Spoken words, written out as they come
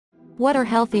What are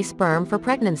healthy sperm for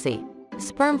pregnancy?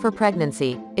 Sperm for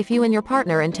pregnancy. If you and your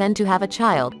partner intend to have a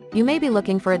child, you may be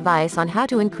looking for advice on how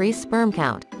to increase sperm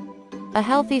count. A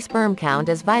healthy sperm count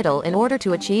is vital in order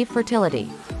to achieve fertility.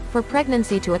 For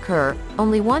pregnancy to occur,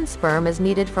 only one sperm is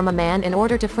needed from a man in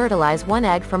order to fertilize one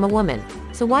egg from a woman.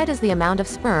 So why does the amount of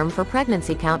sperm for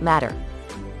pregnancy count matter?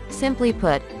 Simply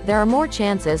put, there are more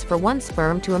chances for one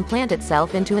sperm to implant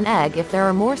itself into an egg if there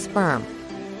are more sperm.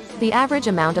 The average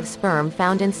amount of sperm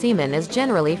found in semen is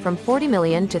generally from 40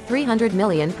 million to 300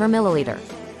 million per milliliter.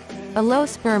 A low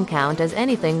sperm count is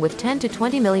anything with 10 to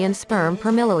 20 million sperm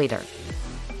per milliliter.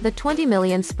 The 20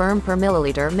 million sperm per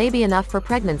milliliter may be enough for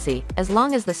pregnancy, as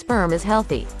long as the sperm is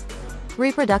healthy.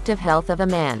 Reproductive health of a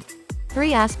man.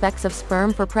 3 aspects of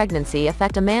sperm for pregnancy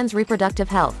affect a man's reproductive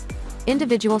health.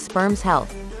 Individual sperm's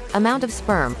health. Amount of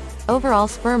sperm. Overall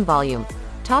sperm volume.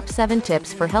 Top 7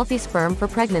 tips for healthy sperm for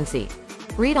pregnancy.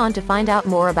 Read on to find out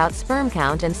more about sperm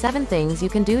count and 7 things you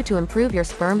can do to improve your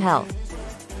sperm health.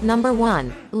 Number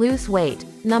 1. Lose weight.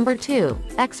 Number 2.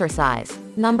 Exercise.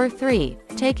 Number 3.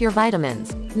 Take your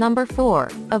vitamins. Number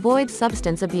 4. Avoid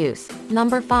substance abuse.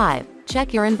 Number 5.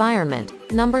 Check your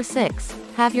environment. Number 6.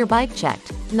 Have your bike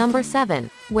checked. Number 7.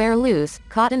 Wear loose,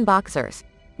 cotton boxers.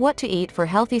 What to eat for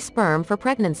healthy sperm for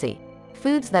pregnancy.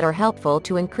 Foods that are helpful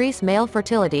to increase male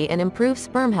fertility and improve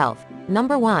sperm health.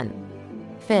 Number 1.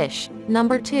 Fish.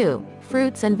 Number 2.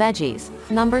 Fruits and veggies.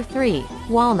 Number 3.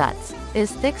 Walnuts.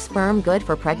 Is thick sperm good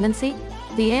for pregnancy?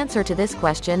 The answer to this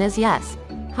question is yes.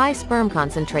 High sperm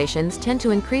concentrations tend to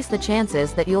increase the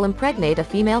chances that you'll impregnate a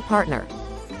female partner.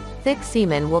 Thick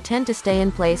semen will tend to stay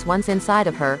in place once inside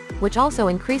of her, which also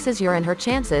increases your and her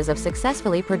chances of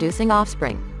successfully producing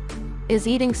offspring. Is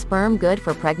eating sperm good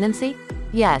for pregnancy?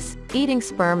 Yes, eating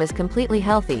sperm is completely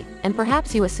healthy, and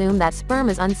perhaps you assume that sperm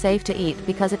is unsafe to eat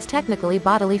because it's technically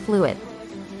bodily fluid.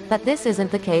 But this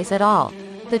isn't the case at all.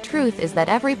 The truth is that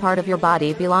every part of your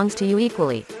body belongs to you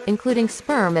equally, including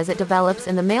sperm as it develops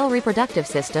in the male reproductive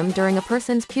system during a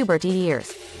person's puberty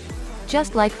years.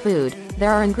 Just like food,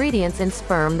 there are ingredients in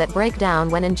sperm that break down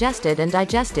when ingested and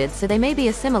digested, so they may be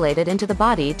assimilated into the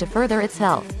body to further its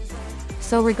health.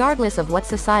 So regardless of what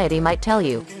society might tell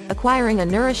you, acquiring a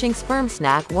nourishing sperm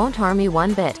snack won't harm you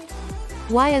one bit.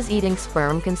 Why is eating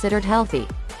sperm considered healthy?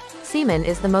 Semen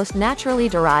is the most naturally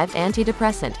derived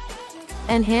antidepressant.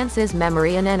 Enhances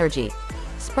memory and energy.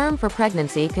 Sperm for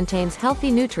pregnancy contains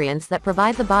healthy nutrients that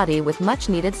provide the body with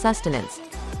much-needed sustenance.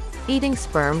 Eating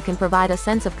sperm can provide a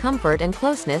sense of comfort and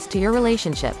closeness to your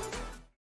relationship.